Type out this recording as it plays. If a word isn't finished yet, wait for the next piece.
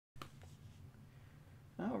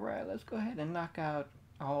Alright, let's go ahead and knock out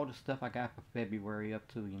all the stuff I got for February up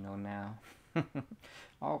to, now.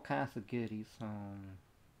 All kinds of goodies.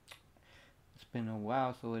 It's been a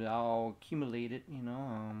while, so it all accumulated,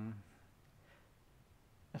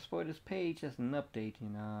 As for this page, as an update,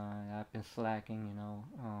 I've been slacking,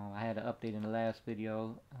 I had an update in the last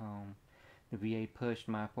video. The VA pushed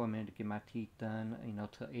my appointment to get my teeth done,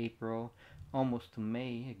 to April, almost to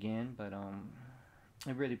May again, but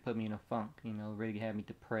it really put me in a funk, really had me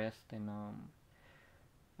depressed, and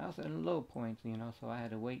I was in low points, so I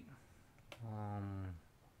had to wait. Um,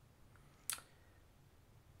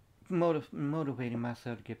 Motivating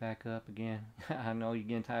myself to get back up again. I know you're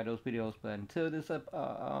getting tired of those videos, but until this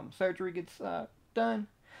surgery gets done,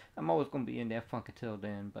 I'm always gonna be in that funk until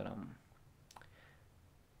then. But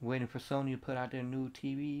waiting for Sony to put out their new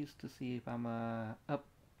TVs to see if I'm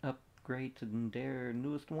upgrade to their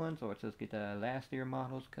newest ones or just get the last year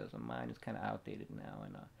models, because mine is kind of outdated now.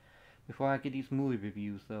 And before I get these movie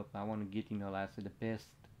reviews up, I want to get like I said, the best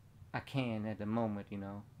I can at the moment,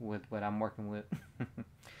 with what I'm working with.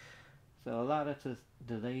 So a lot of just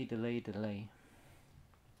delay, delay, delay.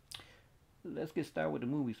 Let's get started with the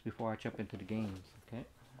movies before I jump into the games, okay?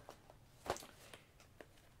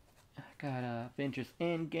 I got Avengers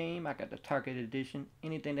Endgame. I got the Target Edition.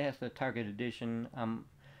 Anything that has the Target Edition, I'm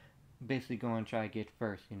basically going to try to get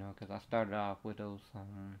first, because I started off with those.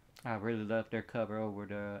 I really love their cover over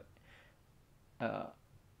the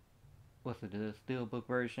the steelbook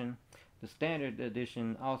version. The standard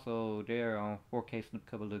edition also their 4K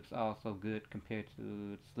slipcover looks also good compared to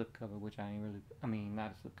the slipcover, which I ain't really. I mean,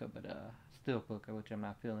 not a slipcover, but steelbook, which I'm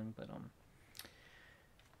not feeling. But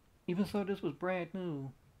even so, this was brand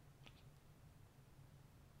new.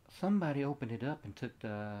 Somebody opened it up and took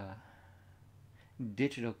the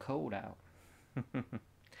digital code out,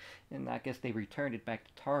 and I guess they returned it back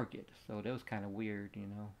to Target. So that was kind of weird,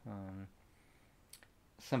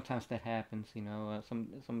 sometimes that happens, some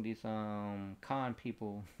of these con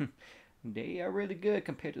people, they are really good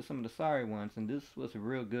compared to some of the sorry ones, and this was a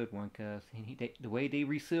real good one because the way they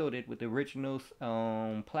resealed it with the original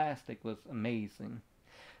plastic was amazing.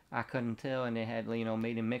 I couldn't tell, and they had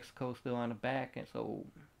made in Mexico still on the back, and so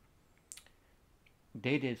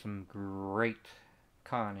they did some great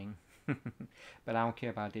conning. But I don't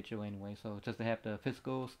care about digital anyway, so just to have the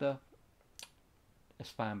physical stuff,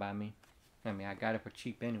 it's fine by me. I mean, I got it for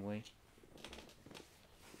cheap anyway.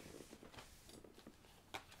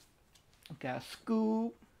 Got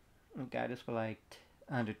Scoob. I got this for like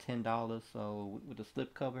under $10. So with the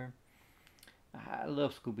slip cover, I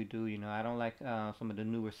love Scooby Doo. I don't like some of the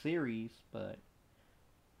newer series, but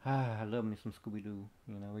I love me some Scooby Doo.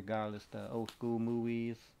 Regardless the old school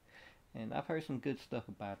movies. And I've heard some good stuff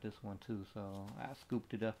about this one too, so I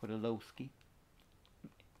scooped it up for the Lowski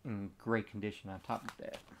in great condition on top of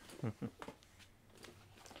that.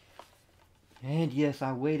 And yes,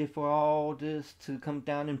 I waited for all this to come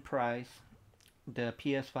down in price. The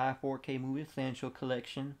PS5 4K Movie Essential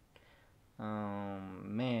Collection.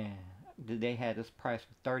 Man, they had this price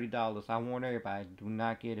for $30. I warn everybody, do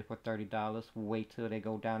not get it for $30. Wait till they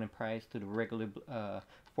go down in price to the regular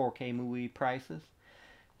 4K movie prices.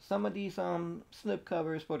 Some of these slip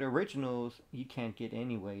covers for the originals you can't get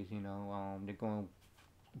anyways. They're going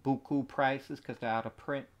buku prices because they're out of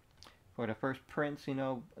print for the first prints,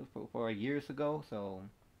 for years ago. So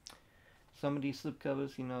some of these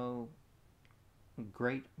slipcovers,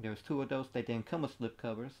 great. There's two of those that didn't come with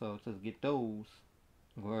slipcovers, so to get those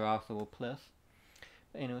were also a plus.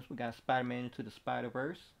 But anyways, we got Spider-Man Into the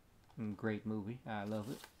Spider-Verse. Great movie. I love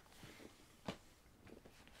it.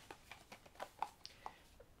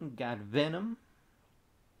 We got Venom.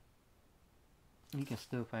 You can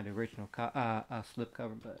still find the original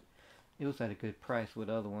slipcover, but it was at a good price with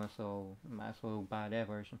the other ones, so might as well buy that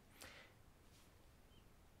version.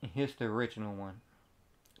 And here's the original one.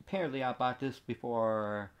 Apparently I bought this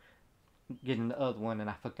before getting the other one, and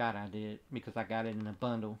I forgot I did because I got it in a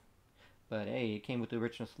bundle. But hey, it came with the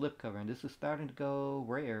original slipcover, and this is starting to go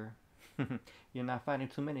rare. You're not finding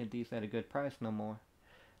too many of these at a good price no more.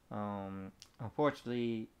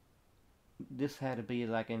 Unfortunately, this had to be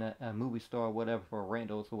like in a movie store or whatever for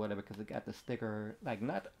rentals or whatever, because it got the sticker like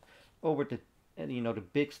not over the the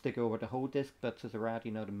big sticker over the whole disc, but just around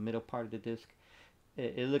the middle part of the disc.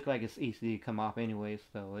 It looked like it's easy to come off anyway,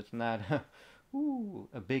 so it's not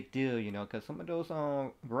a big deal, because some of those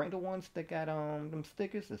rental ones that got them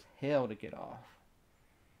stickers is hell to get off.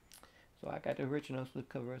 So I got the original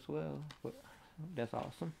slipcover as well, but that's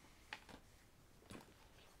awesome.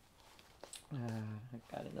 I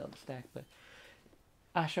got another stack, but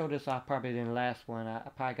I showed this off probably in the last one. I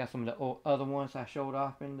probably got some of the other ones I showed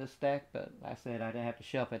off in the stack, but like I said, I didn't have the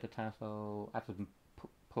shelf at the time, so I just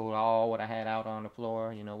pulled all what I had out on the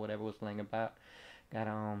floor, you know, whatever was laying about. Got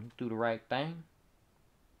do the right thing.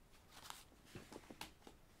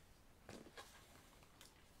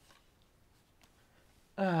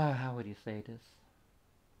 How would you say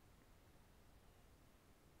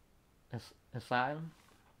this? Asylum.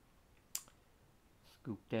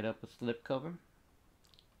 Scoop that up with slipcover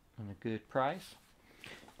and a good price.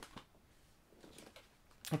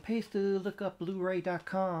 It pays to look up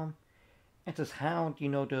Blu-ray.com and just hound, you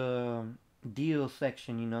know, the deal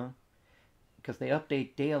section, you know, because they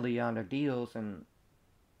update daily on their deals, and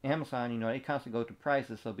Amazon, you know, they constantly go to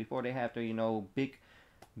prices. So before they have their, you know, big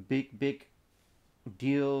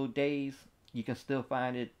deal days, you can still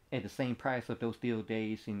find it at the same price of those deal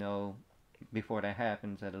days, you know, before that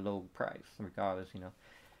happens at a low price, regardless, you know.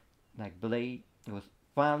 Like Blade, it was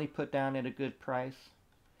finally put down at a good price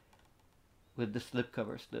with the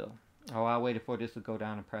slipcover still. Oh, I waited for this to go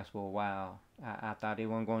down in price for a while. I thought they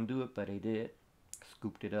weren't going to do it, but they did.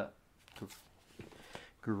 Scooped it up.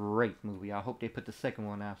 Great movie. I hope they put the second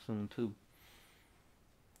one out soon, too.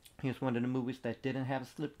 Here's one of the movies that didn't have a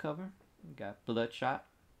slipcover. Got Bloodshot.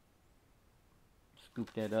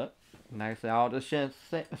 Scooped that up. Nice. All the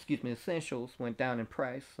essentials went down in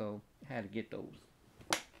price, so I had to get those.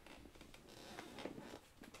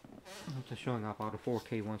 I'm just showing off all the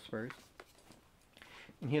 4K ones first.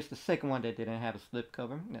 And here's the second one that didn't have a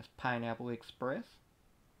slipcover. That's Pineapple Express.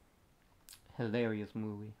 Hilarious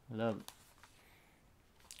movie. Love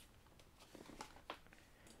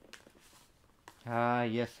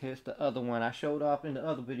it. Yes, here's the other one. I showed off in the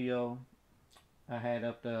other video. I had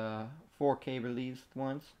up the 4K released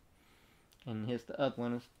ones. And here's the other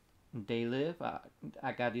ones. They Live.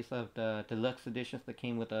 I got these of the deluxe editions that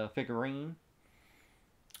came with a figurine.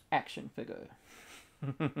 Action figure.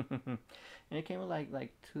 And it came with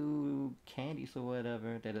like 2 candies or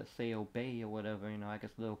whatever that say obey or whatever, you know, I guess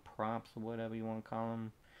little prompts or whatever you want to call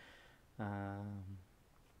them.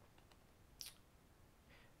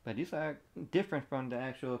 But these are different from the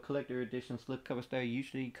actual collector edition slipcovers that I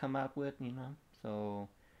usually come out with, you know. So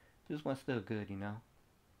this one's still good, you know.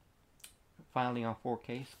 Finally on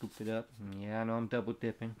 4K, scooped it up. Yeah, I know I'm double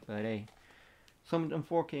dipping, but hey, some of them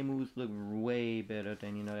 4K movies look way better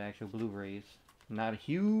than, you know, the actual Blu-rays. Not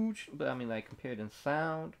huge, but I mean, like, compared in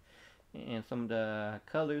sound and some of the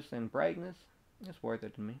colors and brightness, it's worth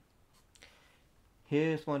it to me.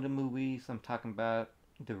 Here's one of the movies I'm talking about.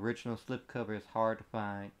 The original slipcover is hard to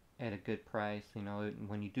find at a good price. You know,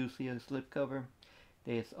 when you do see a slipcover,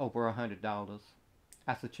 it's over $100.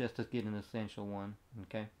 I suggest just get an essential one,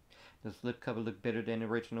 okay? The slipcover look better than the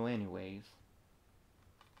original anyways.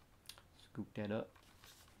 Scoop that up.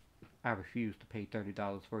 I refuse to pay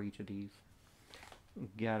 $30 for each of these.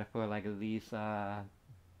 Got it for like at least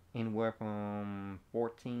anywhere from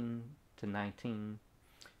 14 to 19.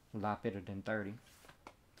 A lot better than 30.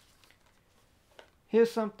 Here's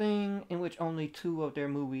something in which only 2 of their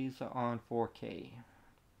movies are on 4K.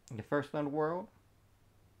 The First Underworld.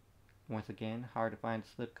 Once again, hard to find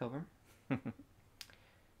a slipcover.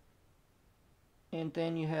 And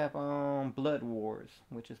then you have Blood Wars,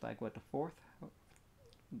 which is like what, the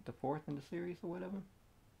fourth in the series or whatever.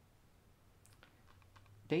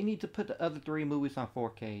 They need to put the other 3 movies on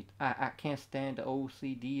 4K. I can't stand the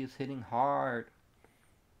OCD is hitting hard.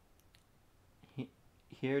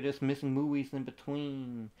 Here there's missing movies in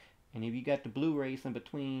between. And if you got the Blu-rays in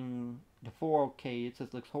between the 4K, it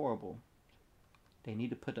just looks horrible. They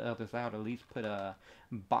need to put the others out, at least put a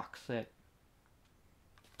box set.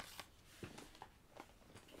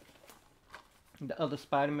 The other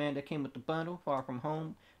Spider-Man that came with the bundle, Far From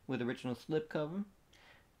Home, with original slipcover.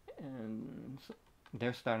 And so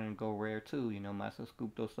they're starting to go rare too, you know, might as well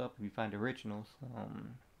scoop those up if you find originals.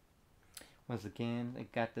 Once again,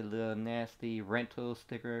 it got the little nasty rental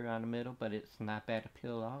sticker on the middle, but it's not bad to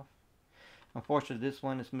peel off. Unfortunately, this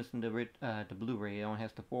one is missing the Blu-ray. It only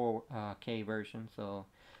has the 4K version, so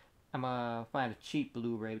I'm gonna find a cheap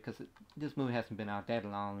Blu-ray because this movie hasn't been out that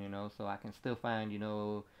long, you know, so I can still find, you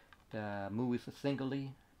know, the movies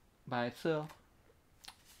singly by itself.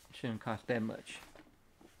 It shouldn't cost that much.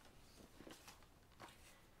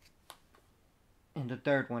 And the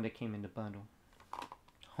third one that came in the bundle,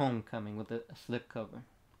 Homecoming, with a slipcover.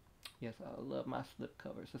 Yes, I love my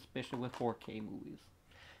slipcovers, especially with 4K movies.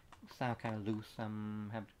 Sound kind of loose.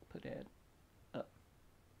 I'm have to put that up.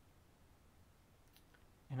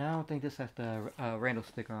 And I don't think this has the rental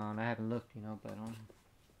sticker on. I haven't looked, you know, but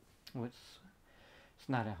it's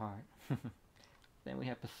not that hard. Then we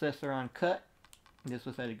have Possessor Uncut. This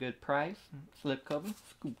was at a good price. Slip cover.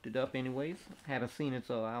 Scooped it up anyways. Haven't seen it,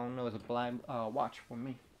 so I don't know. It's a blind watch for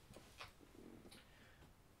me.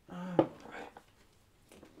 Alright.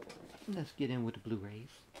 Let's get in with the Blu-rays.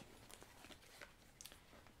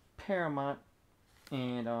 Paramount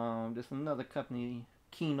and there's another company,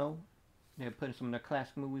 Kino. They're putting some of their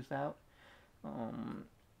classic movies out.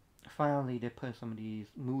 Finally, they're putting some of these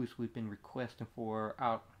movies we've been requesting for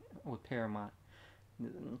out with Paramount.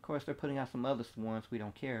 Of course, they're putting out some other ones we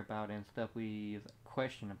don't care about and stuff we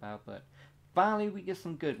question about, but finally we get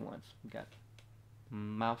some good ones. We got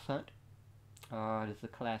Mouse Hunt. This is a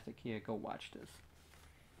classic here. Go watch this.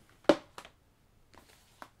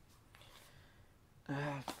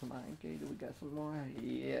 Lion Gator, we got some more.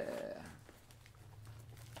 Yeah.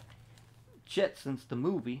 Jetsons, the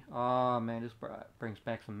movie. Oh man, this brings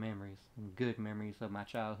back some memories, some good memories of my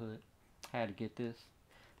childhood. Had to get this.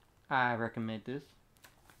 I recommend this.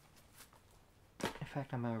 In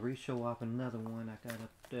fact, I'm gonna re-show off another one I got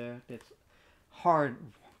up there that's hard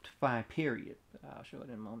to find, period. But I'll show it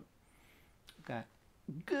in a moment. Got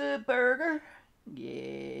Good Burger.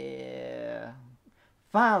 Yeah.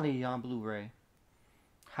 Finally on Blu-ray.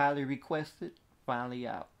 Highly requested. Finally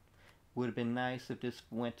out. Would have been nice if this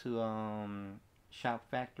went to Shout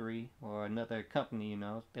Factory or another company, you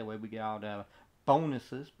know. That way we get all the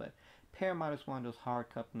bonuses. But Paramount is one of those hard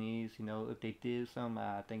companies, you know. If they did some,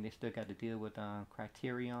 I think they still got to deal with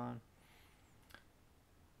Criterion.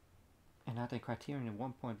 And I think Criterion at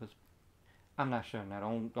one point was, I'm not sure now.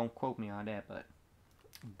 Don't quote me on that, but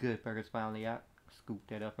Good Burger's finally out. Scooped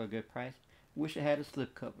that up for a good price. Wish it had a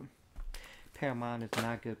slipcover. Paramount is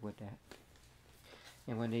not good with that.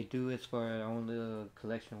 And when they do, it's for their own little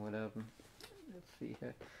collection, whatever. Let's see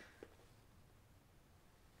here.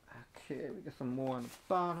 Okay, we got some more on the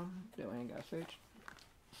bottom that we ain't got to search.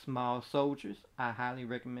 Small Soldiers. I highly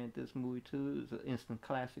recommend this movie too. It's an instant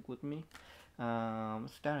classic with me.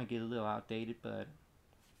 It's starting to get a little outdated, but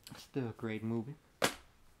still a great movie.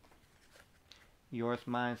 Yours,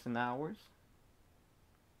 Mine, and Ours.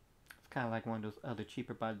 It's kind of like one of those other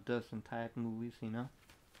cheaper by the dozen type movies, you know.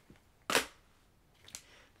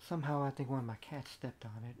 Somehow I think one of my cats stepped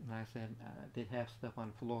on it, and I said I did have stuff on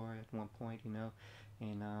the floor at one point, you know,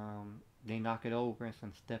 and they knock it over and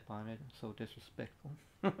some step on it. So disrespectful.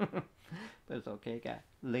 But it's okay. Got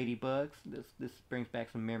Ladybugs. This brings back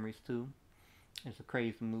some memories too. It's a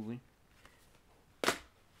crazy movie.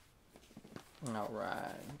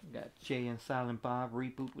 Alright, got Jay and Silent Bob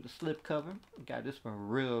reboot with a slipcover. Got this for a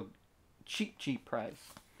real cheap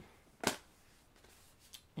price.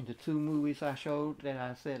 And the two movies I showed that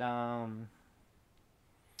I said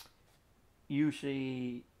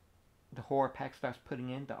usually the horror pack starts putting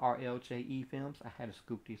in the RLJE films. I had to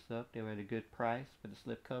scoop these up. They were at a good price for the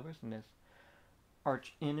slipcovers, and that's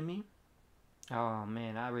Arch Enemy. Oh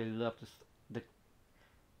man, I really love the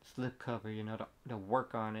slipcover. You know, the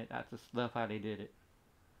work on it. I just love how they did it.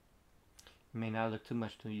 It may not look too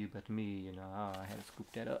much to you, but to me, you know, I had to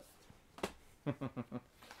scoop that up.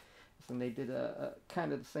 And they did a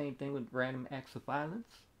kind of the same thing with Random Acts of Violence.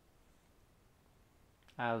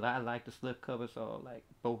 I like the slipcover, so like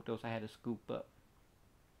both those I had to scoop up.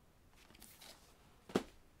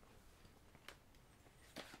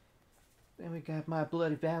 Then we got My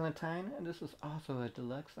Bloody Valentine, and this is also a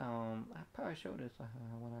deluxe. I probably showed this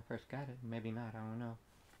when I first got it. Maybe not, I don't know.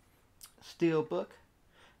 Steelbook.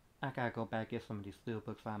 I gotta go back and get some of these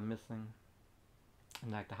steelbooks I'm missing.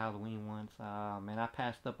 And like the Halloween ones. Man, I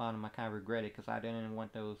passed up on them. I kind of regret it because I didn't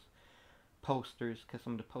want those posters, because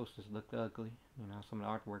some of the posters looked ugly. You know, some of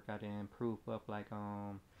the artwork I didn't improve up, like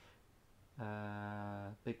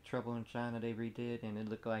Big Trouble in China they redid, and it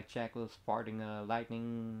looked like Jack was farting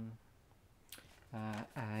lightning.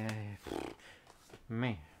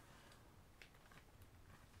 Man.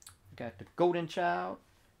 Got the Golden Child.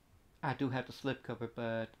 I do have the slipcover,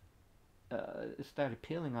 but it started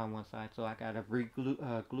peeling on one side, so I gotta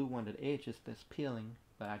glue one of the edges that's peeling.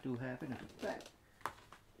 But I do have it in the back.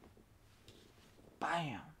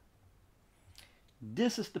 Bam!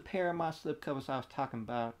 This is the Paramount slipcovers I was talking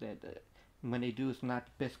about. That when they do, it's not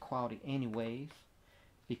the best quality, anyways,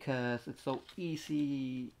 because it's so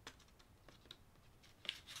easy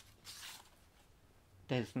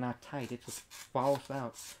that it's not tight. It just falls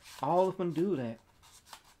out. All of them do that.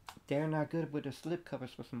 They're not good with their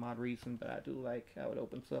slipcovers for some odd reason, but I do like how it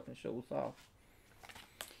opens up and shows off.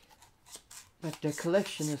 But their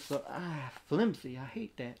collection is so flimsy. I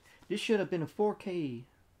hate that. This should have been a 4K.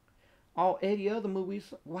 All 80 other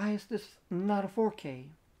movies, why is this not a 4K?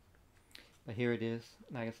 But here it is.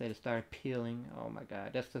 Like I said, it started peeling. Oh my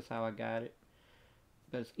god, that's just how I got it.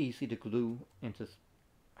 But it's easy to glue and just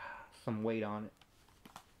some weight on it.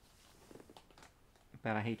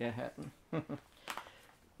 but I hate that happened.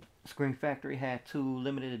 Screen Factory had 2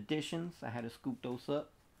 limited editions. I had to scoop those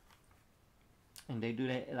up, and they do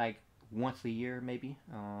that like once a year maybe,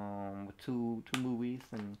 with two movies,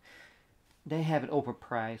 and they have it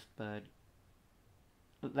overpriced. But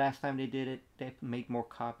last time they did it, they make more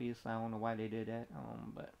copies. I don't know why they did that,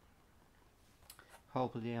 but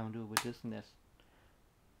hopefully they don't do it with this. And that's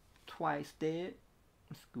Twice Dead.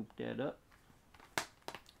 Scoop that up.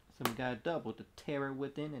 So we got a double, the Terror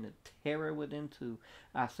Within and the Terror Within 2.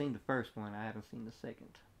 I've seen the first one, I haven't seen the second.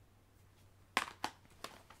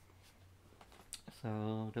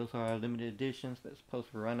 So those are limited editions that's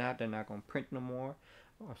supposed to run out. They're not going to print no more,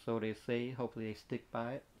 or so they say. Hopefully they stick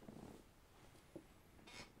by it.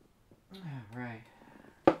 Alright.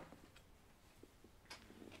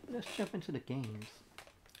 Let's jump into the games.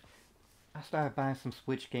 I started buying some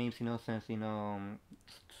Switch games, you know, since, you know,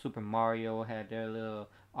 Super Mario had their little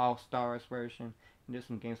All-Stars version. And there's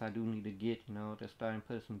some games I do need to get, you know. They're starting to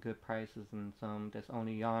put some good prices, and some that's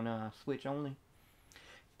only on Switch only.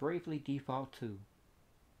 Bravely Default 2.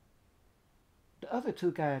 The other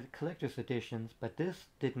two got collector's editions, but this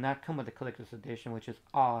did not come with the collector's edition, which is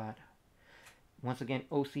odd. Once again,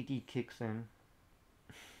 OCD kicks in.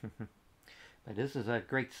 But this is a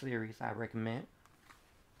great series, I recommend.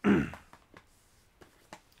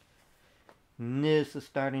 NIS is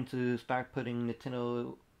starting to putting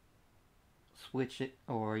Nintendo Switch it,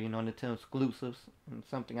 or you know, Nintendo exclusives, and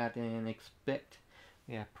something I didn't expect.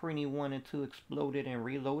 Yeah, Prinny 1 and 2 Exploded and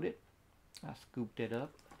Reloaded. I scooped it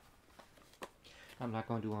up. I'm not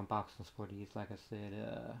gonna do unboxings for these, like I said.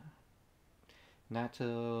 Not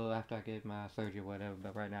till after I get my surgery or whatever.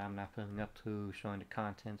 But right now I'm not feeling up to showing the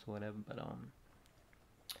contents or whatever. But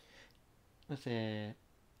let's say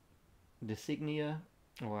Designia.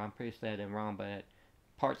 Well, I'm pretty sure I'm wrong, but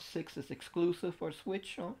Part 6 is exclusive for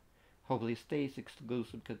Switch. Hopefully it stays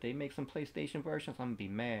exclusive, because they make some PlayStation versions. I'm going to be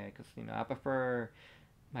mad, because, you know, I prefer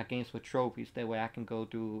my games with trophies. That way I can go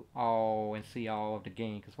through all and see all of the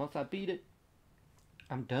game. Because once I beat it,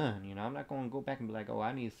 I'm done. You know, I'm not going to go back and be like, oh,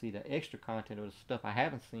 I need to see the extra content or the stuff I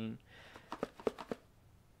haven't seen.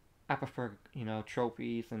 I prefer, you know,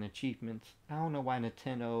 trophies and achievements. I don't know why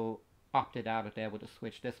Nintendo opted out of that with the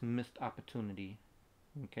Switch. That's missed opportunity.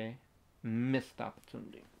 Okay, missed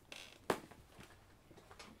opportunity.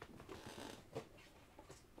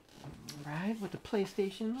 Alright, with the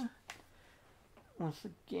PlayStation, once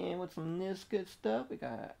again with some NIS good stuff, we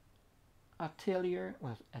got Atelier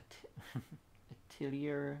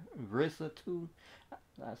Ryza 2.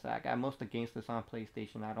 I got most of the games that's on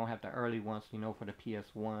PlayStation. I don't have the early ones, you know, for the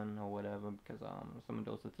PS1 or whatever, because some of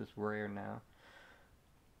those are just rare now.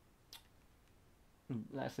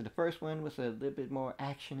 Like I said, the first one was a little bit more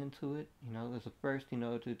action into it. You know, it was the first, you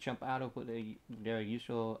know, to jump out of their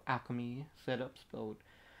usual alchemy setups. So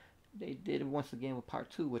they did it once again with Part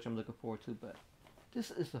 2, which I'm looking forward to. But this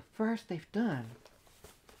is the first they've done.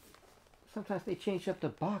 Sometimes they change up the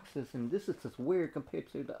boxes, and this is just weird compared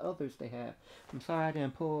to the others they have. I'm sorry I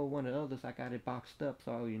didn't pull one of the others. I got it boxed up,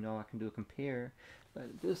 so, you know, I can do a compare.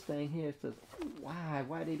 But this thing here is just, why?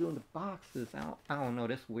 Why are they doing the boxes? I don't know.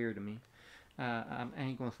 That's weird to me. I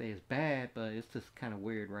ain't gonna say it's bad, but it's just kind of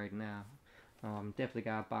weird right now. Definitely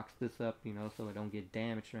gotta box this up, you know, so it don't get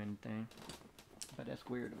damaged or anything. But that's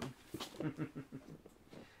weird to me.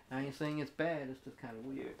 I ain't saying it's bad, it's just kind of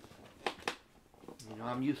weird. You know,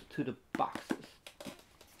 I'm used to the boxes.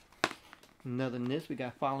 Another NIS, we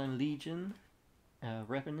got Fallen Legion,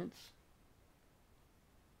 Revenants.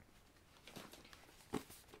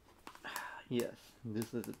 Yes,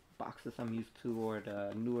 this is the boxes I'm used to, or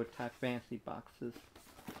the newer type fancy boxes.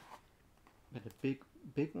 But the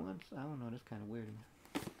big ones, I don't know, that's kind of weird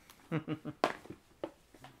to me.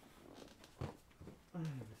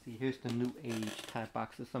 Let's see, here's the new age type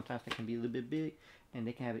boxes. Sometimes they can be a little bit big, and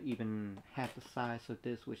they can have it even half the size of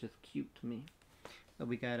this, which is cute to me. So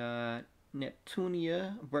we got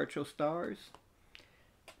Neptunia Virtual Stars.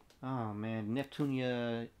 Oh man,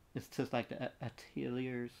 Neptunia is just like the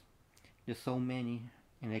Ateliers. There's so many,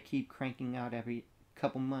 and they keep cranking out every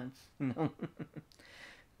couple months, you know.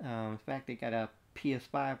 In fact, they got a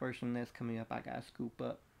PS5 version that's coming up. I gotta scoop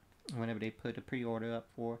up whenever they put the pre-order up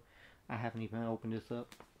for. I haven't even opened this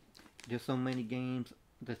up. There's so many games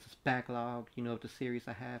that's backlogged, you know, the series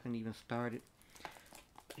I haven't even started.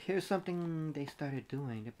 Here's something they started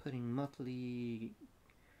doing. They're putting monthly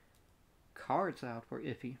cards out for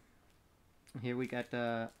Iffy. Here we got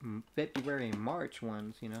the February and March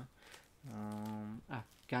ones, you know. I've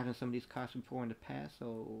gotten some of these cards before in the past,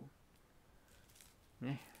 so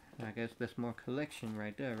yeah, I guess that's more collection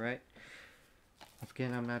right there, right?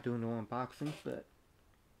 Again, I'm not doing no unboxings, but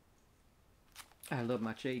I love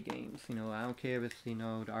my J games. You know, I don't care if it's, you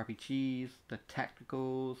know, the RPGs, the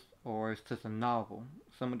tacticals, or it's just a novel.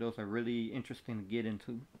 Some of those are really interesting to get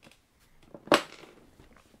into.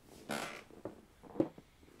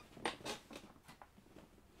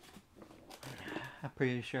 I'm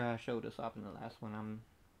pretty sure I showed this off in the last one. I'm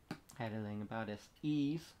had a thing about this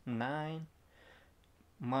Ys 9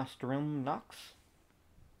 Monstrum Nox.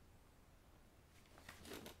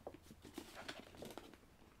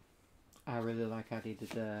 I really like how they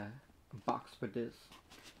did the box for this.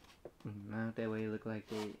 Not that way it looked like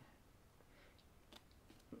they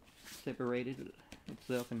separated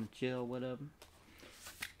itself in the gel, whatever.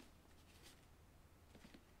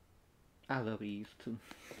 I love Ys too.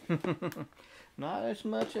 Not as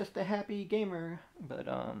much as the Happy Gamer, but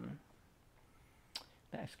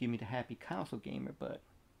excuse me, the Happy Console Gamer, but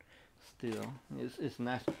still, it's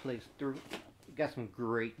nice to play through. It got some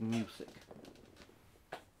great music.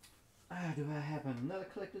 Do I have another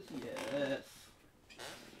collector's? Yes.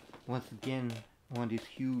 Once again, one of these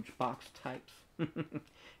huge box types.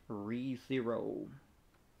 ReZero.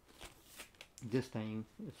 This thing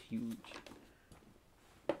is huge.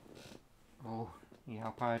 Oh, yeah,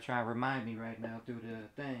 I'll probably try to remind me right now through the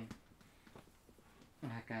thing.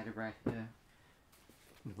 I got it right here.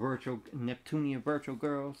 The Virtual Neptunia Virtual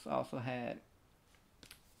Girls also had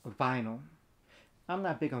vinyl. I'm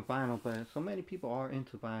not big on vinyl, but so many people are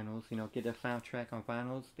into vinyls. You know, get their soundtrack on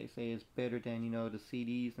vinyls. They say it's better than, you know, the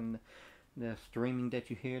CDs and the streaming that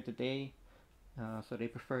you hear today. So they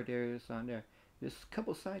prefer theirs on there. There's a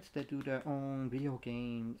couple sites that do their own video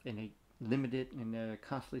games, and they limit it, and they're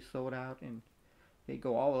constantly sold out, and they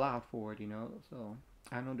go all out for it, you know. So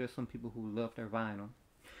I know there's some people who love their vinyl.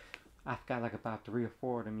 I've got like about 3 or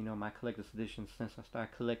 4 of them, you know, my collector's editions since I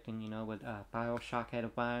started collecting, you know, with BioShock had a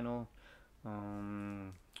vinyl. I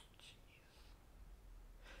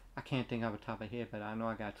can't think off the top of my head, but I know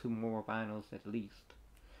I got 2 more vinyls at least.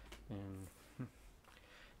 And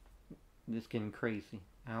it's getting crazy.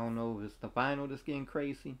 I don't know if it's the vinyl that's getting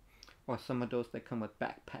crazy or some of those that come with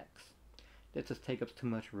backpacks. That just take up too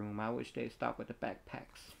much room. I wish they'd stop with the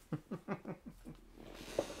backpacks.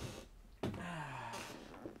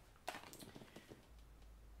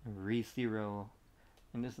 ReZero.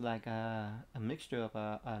 And this is like a mixture of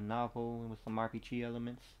a novel with some RPG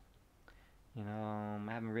elements. You know,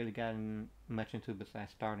 I haven't really gotten much into it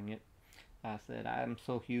besides starting it. I said I'm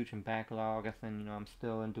so huge in backlog. I said, you know, I'm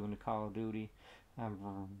still doing the Call of Duty.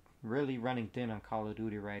 I'm really running thin on Call of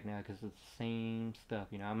Duty right now because it's the same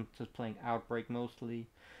stuff. You know, I'm just playing Outbreak mostly.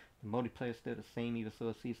 The multiplayer is still the same, even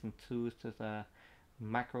so Season 2 is just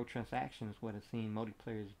microtransactions what I've seen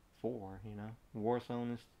multiplayer is for, you know.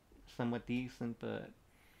 Warzone is somewhat decent, but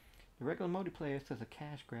the regular multiplayer is just a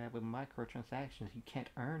cash grab with microtransactions. You can't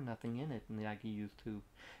earn nothing in it like you used to.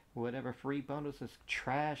 Whatever free bundles is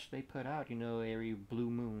trash they put out, you know, every blue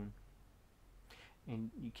moon.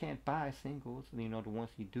 And you can't buy singles, you know, the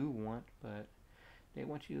ones you do want, but they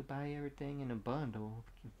want you to buy everything in a bundle.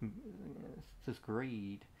 It's just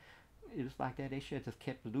greed. It was like that. They should have just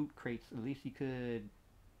kept loot crates. At least you could,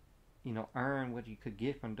 you know, earn what you could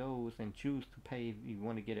get from those and choose to pay if you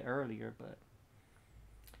want to get it earlier, but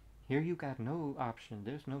here you got no option.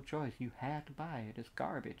 There's no choice. You have to buy it. It's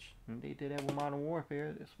garbage. And they did that with Modern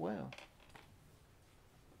Warfare as well.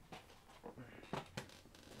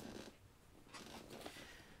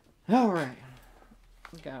 Alright.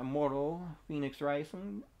 We got Immortal Phoenix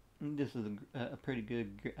Rising. This is a pretty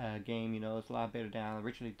good game, you know. It's a lot better than I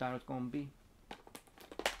originally thought it was going to be.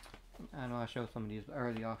 I know I showed some of these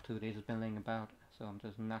early off too. They just been laying about. So I'm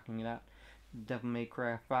just knocking it out. Devil May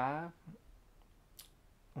Cry 5.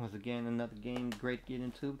 Once again, another game great to get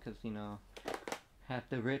into because, you know, half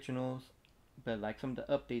the originals, but like some of the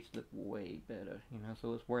updates look way better, you know,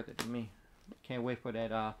 so it's worth it to me. Can't wait for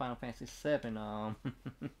that Final Fantasy 7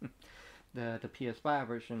 the PS5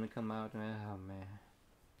 version to come out. Oh man.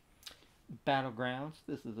 Battlegrounds.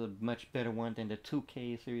 This is a much better one than the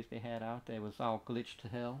 2K series they had out that was all glitched to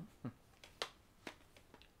hell.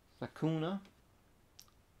 Sakuna.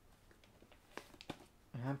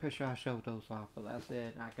 I'm pretty sure I showed those off, but like I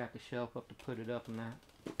said, I got the shelf up to put it up now.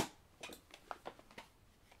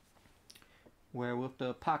 Werewolf the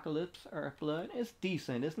Apocalypse, Earthblood. It's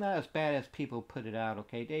decent. It's not as bad as people put it out,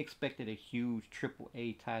 okay? They expected a huge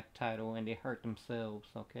AAA type title and they hurt themselves,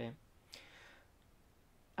 okay?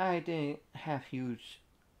 I didn't have huge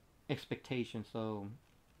expectations, so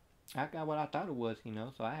I got what I thought it was, you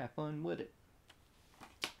know, so I had fun with it.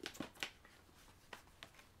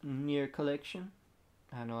 Nier Collection.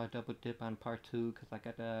 I know I double dip on part 2 because I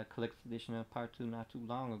got the collector's edition of part 2 not too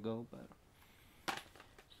long ago, but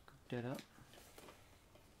scoop that up.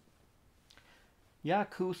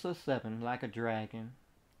 Yakuza 7, Like a Dragon.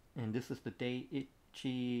 And this is the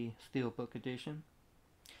Daiichi Steelbook Edition.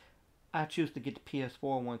 I choose to get the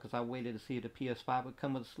PS4 one because I waited to see if the PS5 would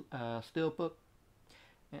come with a Steelbook.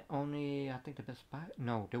 And only, I think the Best Buy,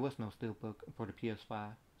 no, there was no Steelbook for the PS5.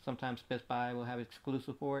 Sometimes Best Buy will have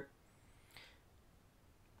exclusive for it.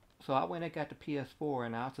 So I went and got the PS4,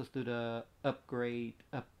 and I also do the update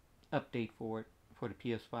for it for the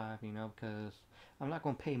PS5, you know, because I'm not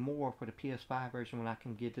going to pay more for the PS5 version when I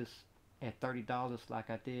can get this at $30 like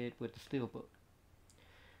I did with the Steelbook.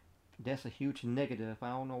 That's a huge negative. I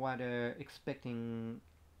don't know why they're expecting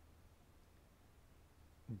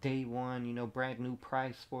day one, you know, brand new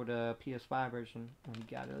price for the PS5 version when you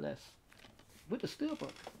got it less with the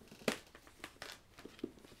Steelbook.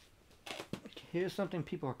 Here's something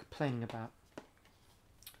people are complaining about.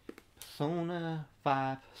 Persona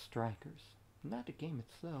 5 Strikers. Not the game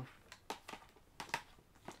itself,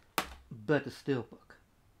 but the Steelbook.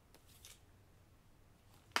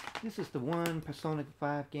 This is the one Persona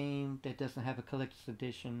 5 game that doesn't have a collector's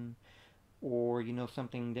edition, or, you know,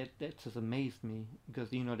 something that just amazed me.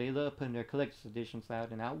 Because, you know, they love putting their collector's editions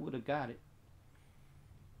out, and I would have got it.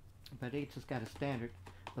 But they just got a standard.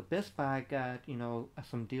 But Best Buy got, you know,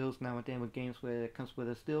 some deals now and then with games where it comes with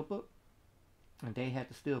a Steelbook. And they had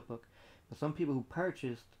the Steelbook. But some people who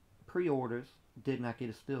purchased pre-orders did not get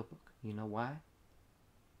a Steelbook. You know why?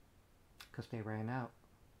 Because they ran out.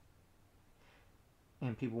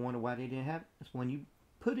 And people wonder why they didn't have it. It's when you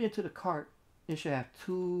put it into the cart, it should have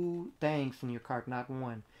two things in your cart, not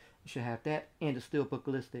one. It should have that and the Steelbook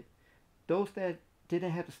listed. Those that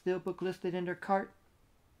didn't have the Steelbook listed in their cart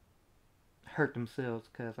hurt themselves,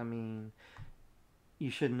 because I mean, you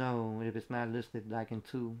should know if it's not listed like in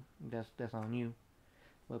two, that's on you.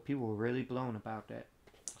 But people were really blown about that,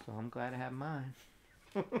 so I'm glad I have mine.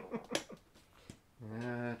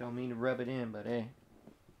 Don't mean to rub it in, but hey.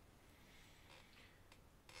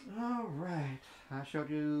 Alright, I showed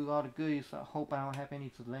you all the goodies, so I hope I don't have any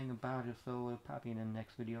to laying about it, so it'll probably in the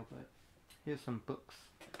next video. But here's some books.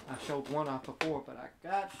 I showed one off before, but I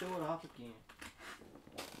got to show it off again.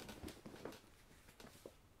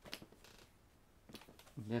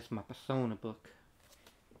 That's my Persona book,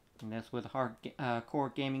 and that's with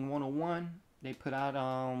Core Gaming 101. They put out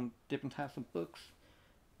different types of books.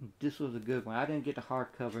 This was a good one. I didn't get the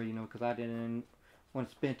hardcover, you know, because I didn't want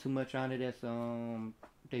to spend too much on it, as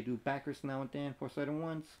they do backers now and then for certain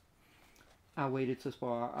ones. I waited just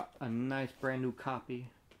for a nice brand new copy.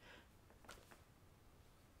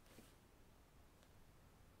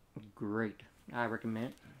 Great, I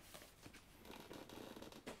recommend.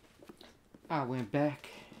 I went back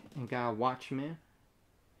and got Watchmen.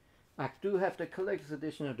 I do have the collector's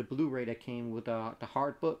edition of the Blu-ray that came with the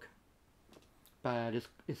hard book, but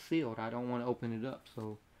it's sealed. I don't want to open it up,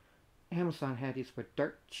 so Amazon had these for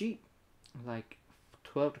dirt cheap, like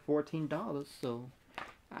 $12 to $14. So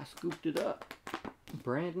I scooped it up,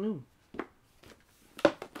 brand new.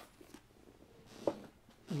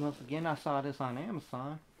 And once again, I saw this on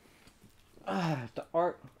Amazon. The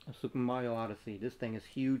art of Super Mario Odyssey. This thing is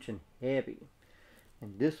huge and heavy.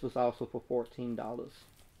 And this was also for $14.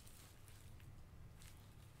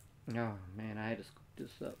 Oh man, I had to scoop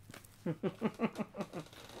this up.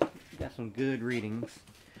 Got some good readings.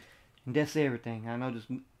 And that's everything. I know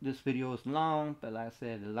this video is long, but like I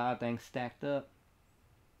said, a lot of things stacked up.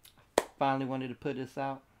 Finally wanted to put this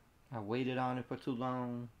out. I waited on it for too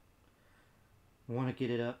long. Want to get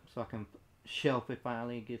it up so I can shelf it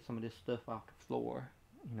finally and get some of this stuff off the floor.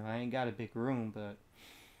 You know, I ain't got a big room, but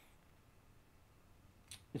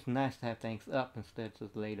it's nice to have things up instead of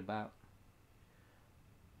just laid about.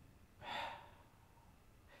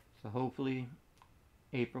 So hopefully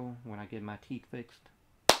April, when I get my teeth fixed,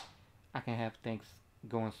 I can have things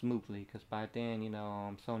going smoothly, because by then, you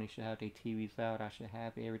know, Sony should have their TVs out. I should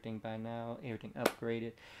have everything by now, everything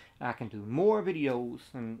upgraded. I can do more videos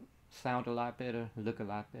and sound a lot better, look a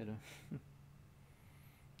lot better.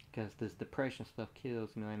 Because this depression stuff kills,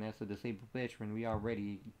 you know, and as a disabled veteran, we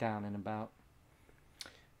already down and about.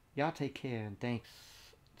 Y'all take care, and thanks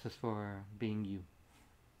just for being you.